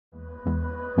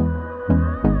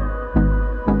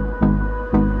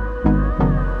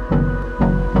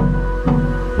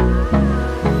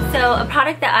So a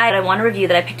product that I want to review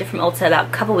that I picked up from Ulta about a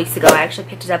couple weeks ago. I actually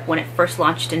picked it up when it first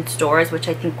launched in stores, which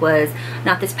I think was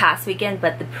not this past weekend,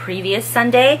 but the previous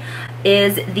Sunday,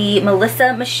 is the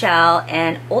Melisa Michelle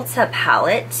and Ulta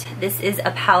palette. This is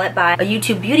a palette by a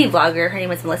YouTube beauty vlogger. Her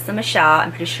name is Melisa Michelle. I'm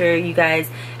pretty sure you guys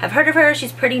have heard of her.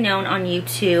 She's pretty known on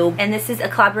YouTube. And this is a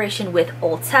collaboration with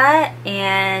Ulta,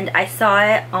 and I saw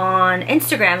it on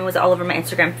Instagram. It was all over my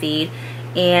Instagram feed.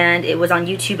 And it was on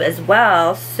YouTube as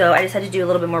well, so I decided to do a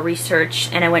little bit more research,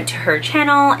 and I went to her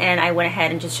channel and I went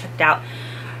ahead and just checked out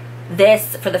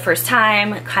this for the first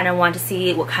time. Kind of wanted to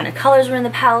see what kind of colors were in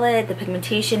the palette, the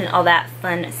pigmentation, and all that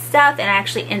fun stuff, and I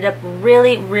actually ended up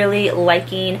really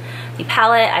liking the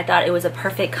palette. I thought it was a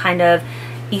perfect kind of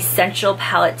essential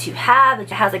palette to have. It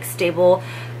has like stable,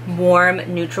 warm,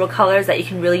 neutral colors that you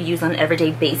can really use on an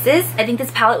everyday basis. I think this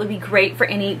palette would be great for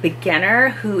any beginner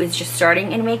who is just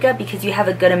starting in makeup because you have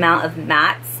a good amount of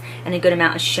mattes and a good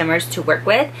amount of shimmers to work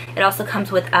with. It also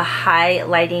comes with a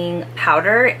highlighting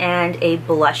powder and a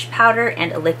blush powder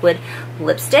and a liquid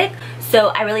lipstick. So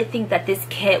I really think that this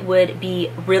kit would be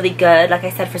really good, like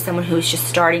I said, for someone who is just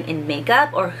starting in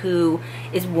makeup or who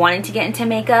is wanting to get into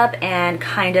makeup and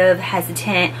kind of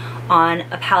hesitant on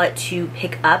a palette to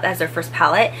pick up as their first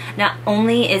palette. Not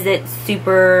only is it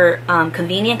super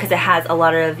convenient because it has a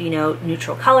lot of, you know,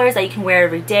 neutral colors that you can wear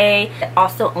every day, it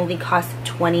also only costs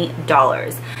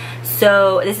 $20.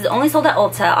 So this is only sold at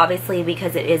Ulta, obviously,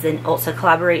 because it is an Ulta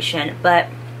collaboration, but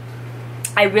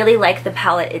I really like the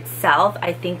palette itself.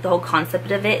 I think the whole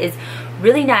concept of it is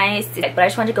really nice, but I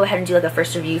just wanted to go ahead and do like a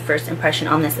first review, first impression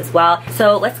on this as well.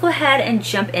 So let's go ahead and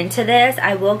jump into this.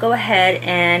 I will go ahead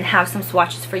and have some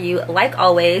swatches for you like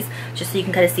always, just so you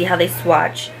can kind of see how they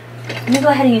swatch. I'm gonna go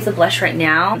ahead and use a blush right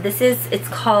now. It's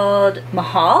called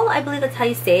Mahal, I believe that's how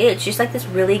you say it. It's just like this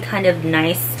really kind of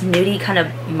nice, nudie kind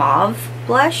of mauve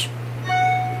blush.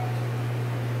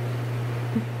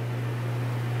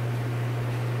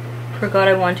 Forgot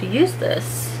I wanted to use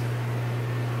this.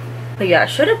 But yeah, it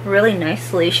showed up really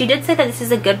nicely. She did say that this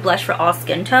is a good blush for all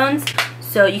skin tones,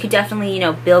 so you could definitely, you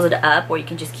know, build it up, or you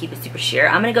can just keep it super sheer.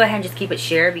 I'm gonna go ahead and just keep it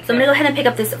sheer. So I'm gonna go ahead and pick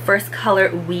up this first color,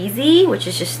 Wheezy, which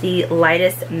is just the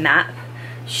lightest matte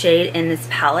shade in this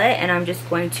palette, and I'm just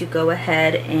going to go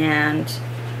ahead and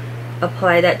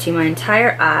apply that to my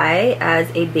entire eye as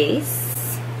a base.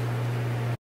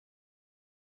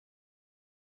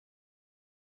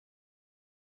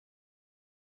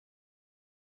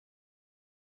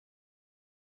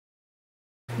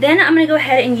 Then I'm going to go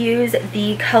ahead and use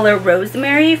the color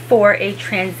Rosemary for a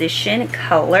transition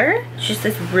color. It's just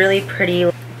this really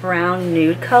pretty brown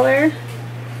nude color.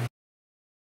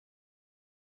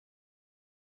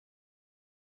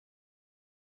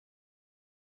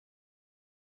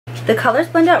 The colors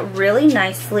blend out really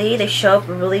nicely. They show up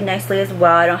really nicely as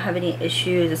well. I don't have any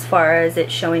issues as far as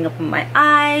it showing up on my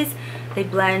eyes. They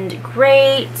blend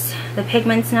great. The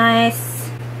pigment's nice.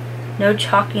 No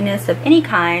chalkiness of any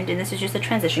kind, and this is just a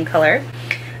transition color.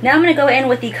 Now I'm going to go in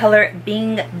with the color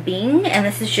Bing Bing, and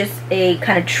this is just a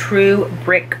kind of true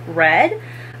brick red.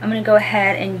 I'm going to go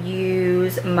ahead and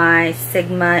use my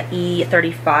Sigma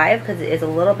E35 because it is a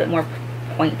little bit more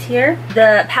pointier.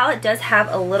 The palette does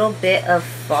have a little bit of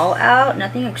fallout,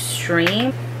 nothing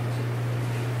extreme.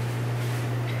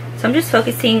 So I'm just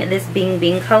focusing this Bing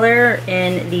Bing color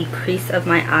in the crease of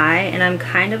my eye, and I'm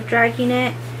kind of dragging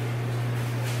it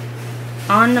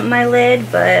on my lid,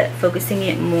 but focusing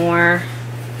it more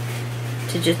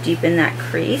to just deepen that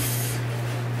crease.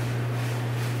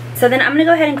 So then I'm going to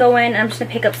go ahead and go in, I'm just going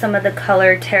to pick up some of the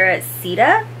color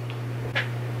Terracita,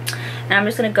 and I'm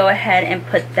just going to go ahead and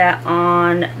put that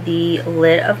on the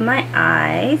lid of my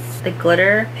eyes. The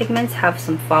glitter pigments have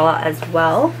some fallout as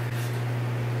well.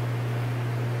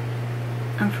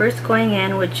 I'm first going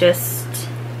in with just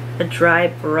a dry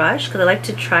brush because I like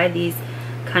to try these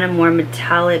kind of more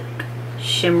metallic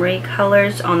shimmery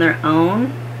colors on their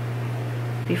own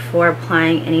before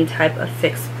applying any type of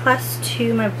Fix Plus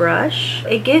to my brush.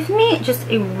 It gives me just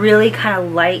a really kind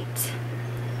of light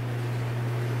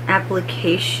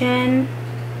application.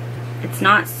 It's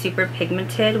not super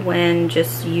pigmented when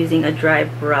just using a dry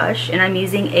brush, and I'm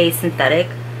using a synthetic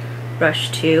brush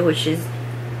too, which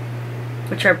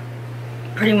are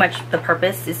pretty much the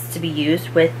purpose is to be used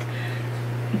with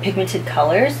pigmented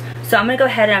colors. So I'm going to go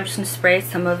ahead and I'm just going to spray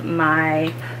some of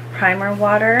my primer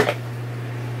water.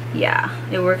 Yeah,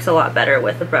 it works a lot better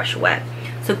with the brush wet.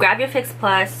 So grab your Fix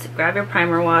Plus, grab your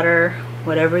primer water,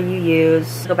 whatever you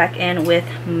use. Go back in with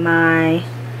my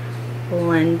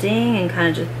blending and kind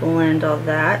of just blend all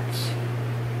that.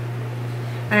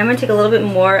 And I'm going to take a little bit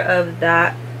more of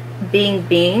that Bing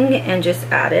Bing and just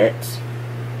add it.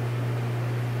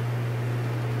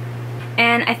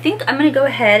 And I think I'm going to go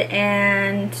ahead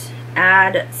and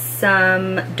add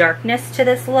some darkness to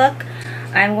this look.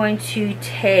 I'm going to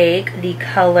take the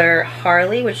color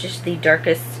Harley, which is the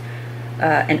darkest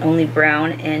and only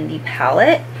brown in the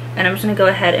palette. And I'm just going to go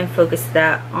ahead and focus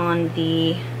that on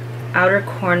the outer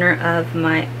corner of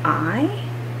my eye.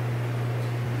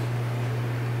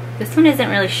 This one isn't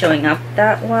really showing up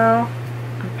that well.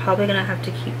 I'm probably going to have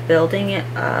to keep building it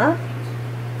up.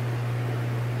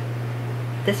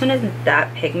 This one isn't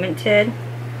that pigmented.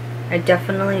 I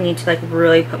definitely need to like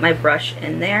really put my brush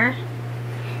in there.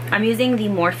 I'm using the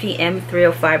Morphe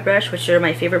M305 brush, which are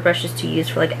my favorite brushes to use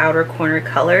for like outer corner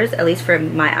colors, at least for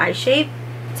my eye shape.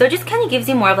 So it just kind of gives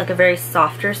you more of like a very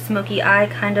softer smoky eye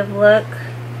kind of look.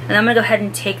 And I'm going to go ahead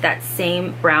and take that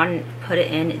same brown and put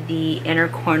it in the inner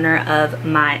corner of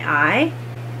my eye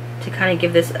to kind of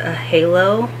give this a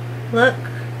halo look.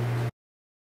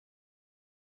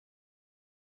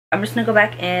 I'm just going to go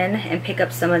back in and pick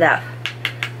up some of that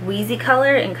Wheezy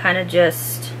color and kind of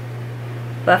just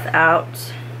buff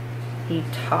out the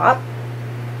top.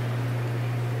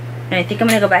 And I think I'm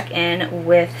going to go back in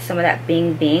with some of that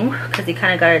Bing Bing because you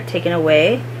kind of got it taken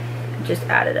away and just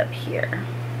add it up here.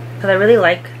 Because I really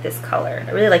like this color.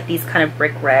 I really like these kind of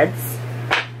brick reds.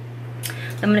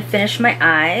 I'm going to finish my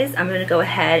eyes. I'm going to go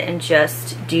ahead and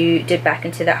just dip back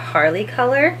into that Harley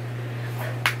color.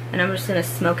 And I'm just going to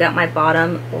smoke out my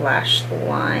bottom lash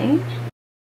line.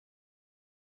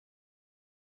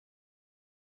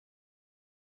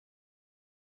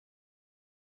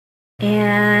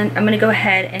 And I'm going to go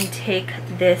ahead and take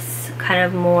this kind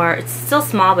of more, it's still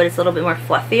small, but it's a little bit more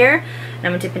fluffier. And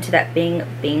I'm going to dip into that Bing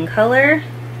Bing color.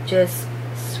 Just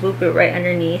swoop it right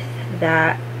underneath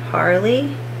that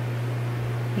Harley.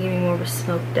 Give me more of a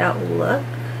smoked out look.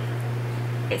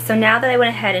 Okay, so now that I went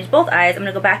ahead and both eyes, I'm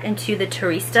going to go back into the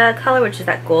Turista color, which is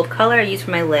that gold color I used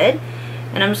for my lid.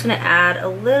 And I'm just going to add a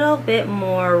little bit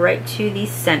more right to the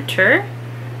center.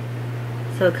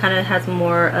 So it kind of has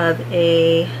more of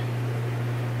a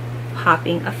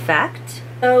popping effect.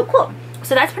 So cool.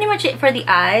 So that's pretty much it for the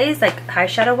eyes, like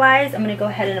eyeshadow wise. I'm going to go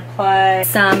ahead and apply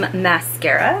some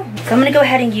mascara. So I'm going to go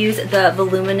ahead and use the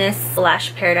Voluminous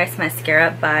Lash Paradise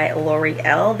Mascara by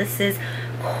L'Oreal. This has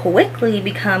quickly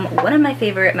become one of my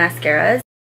favorite mascaras.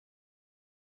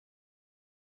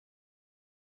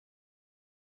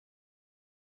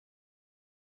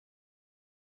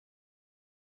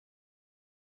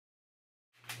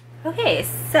 Okay,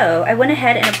 so I went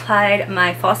ahead and applied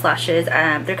my false lashes.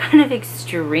 They're kind of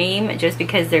extreme just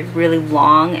because they're really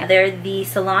long. They're the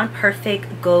Salon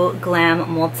Perfect Go Glam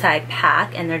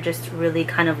Multi-Pack, and they're just really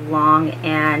kind of long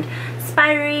and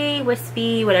spidery,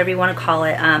 wispy, whatever you want to call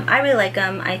it. I really like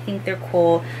them. I think they're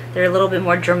cool. They're a little bit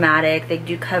more dramatic. They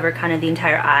do cover kind of the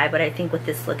entire eye, but I think with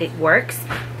this look it works.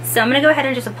 So I'm going to go ahead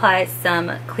and just apply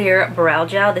some clear brow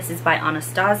gel. This is by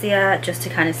Anastasia, just to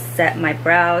kind of set my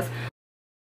brows.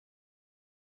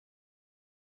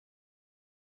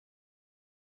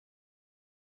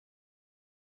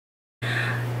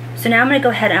 So now I'm going to go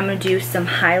ahead and I'm going to do some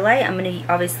highlight. I'm going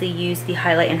to obviously use the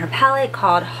highlight in her palette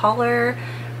called Holler.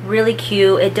 Really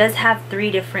cute. It does have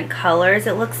 3 different colors,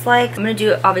 it looks like. I'm going to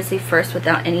do it obviously first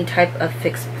without any type of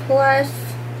Fix Plus.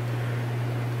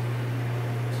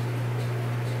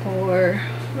 Or,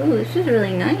 ooh, this is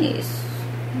really nice.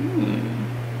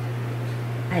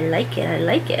 I like it, I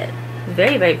like it.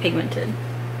 Very, very pigmented.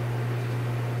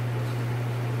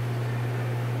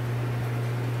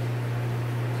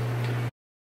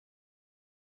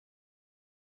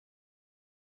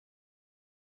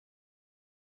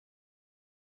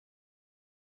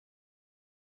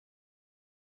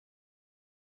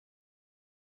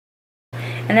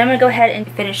 And then I'm going to go ahead and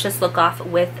finish this look off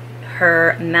with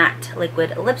her matte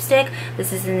liquid lipstick.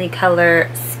 This is in the color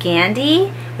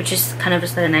Scandy, which is kind of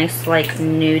just a nice like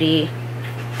nudie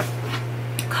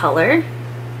color.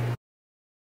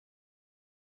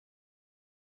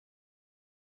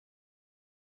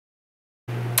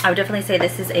 I would definitely say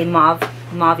this is a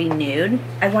mauvey nude.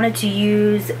 I wanted to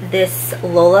use this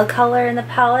Lola color in the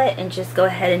palette and just go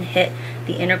ahead and hit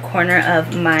the inner corner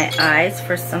of my eyes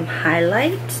for some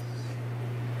highlight.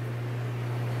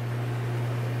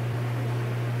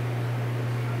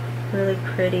 Really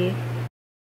pretty.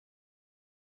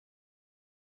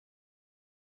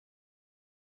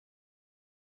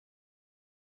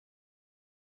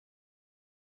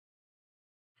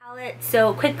 Palette.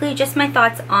 So quickly, just my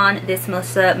thoughts on this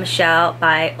Melisa Michelle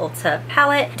by Ulta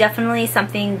palette. Definitely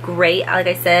something great, like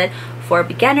I said, for a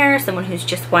beginner, someone who's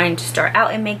just wanting to start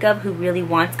out in makeup, who really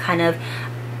wants kind of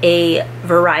a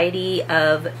variety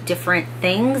of different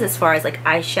things as far as like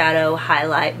eyeshadow,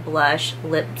 highlight, blush,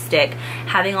 lipstick.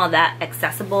 Having all that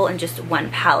accessible in just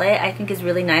one palette I think is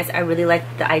really nice. I really like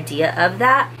the idea of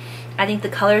that. I think the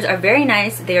colors are very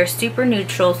nice. They are super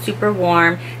neutral, super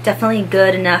warm, definitely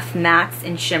good enough mattes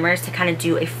and shimmers to kind of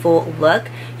do a full look.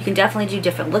 You can definitely do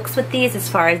different looks with these as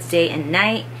far as day and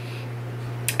night.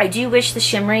 I do wish the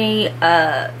shimmery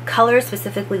colors,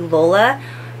 specifically Lola,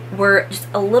 were just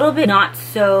a little bit not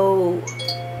so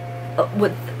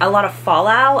with a lot of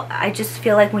fallout. I just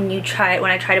feel like when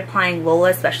I tried applying Lola,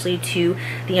 especially to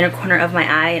the inner corner of my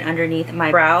eye and underneath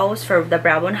my brows for the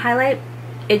brow bone highlight,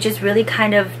 it just really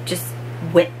kind of just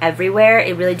went everywhere.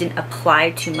 It really didn't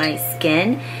apply to my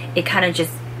skin. It kind of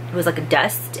just was like a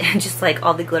dust, and just like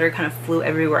all the glitter kind of flew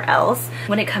everywhere else.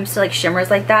 When it comes to like shimmers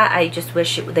like that, I just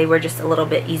wish they were just a little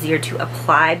bit easier to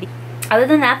apply. Other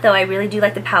than that though, I really do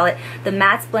like the palette. The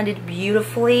mattes blended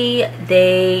beautifully.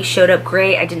 They showed up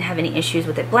great. I didn't have any issues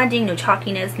with it blending, no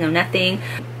chalkiness, no nothing.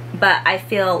 But I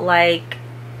feel like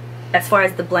as far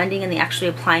as the blending and the actually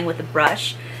applying with the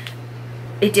brush,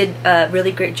 it did a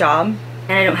really great job,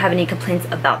 and I don't have any complaints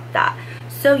about that.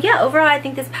 So yeah, overall I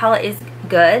think this palette is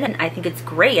good, and I think it's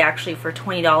great actually for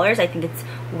 $20. I think it's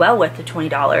well worth the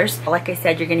 $20. Like I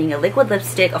said, you're getting a liquid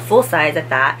lipstick, a full size at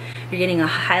that. You're getting a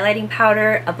highlighting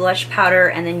powder, a blush powder,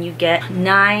 and then you get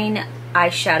 9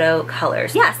 eyeshadow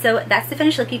colors. Yeah, so that's the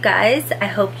finished look, you guys. I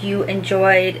hope you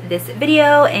enjoyed this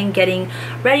video and getting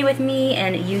ready with me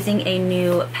and using a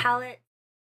new palette.